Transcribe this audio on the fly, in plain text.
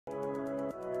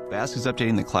Vasque is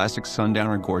updating the classic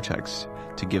Sundowner Gore-Tex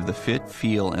to give the fit,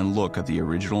 feel, and look of the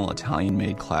original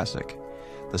Italian-made classic.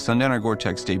 The Sundowner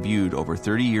Gore-Tex debuted over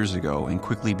 30 years ago and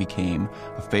quickly became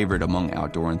a favorite among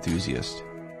outdoor enthusiasts.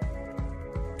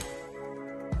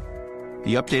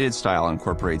 The updated style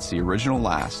incorporates the original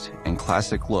last and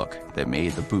classic look that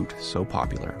made the boot so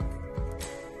popular.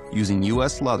 Using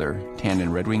U.S. leather, tanned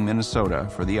in Red Wing, Minnesota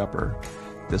for the upper,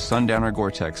 the Sundowner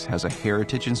Gore-Tex has a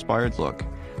heritage-inspired look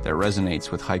that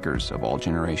resonates with hikers of all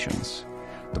generations.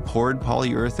 The poured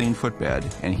polyurethane footbed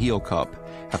and heel cup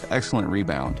have excellent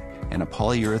rebound, and a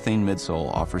polyurethane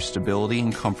midsole offers stability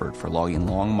and comfort for logging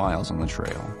long miles on the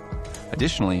trail.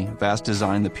 Additionally, Vasque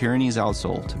designed the Pyrenees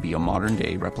outsole to be a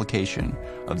modern-day replication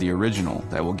of the original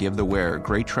that will give the wearer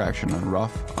great traction on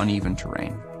rough, uneven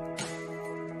terrain.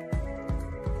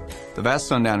 The Vasque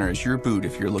Sundowner is your boot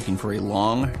if you're looking for a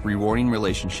long, rewarding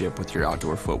relationship with your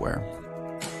outdoor footwear.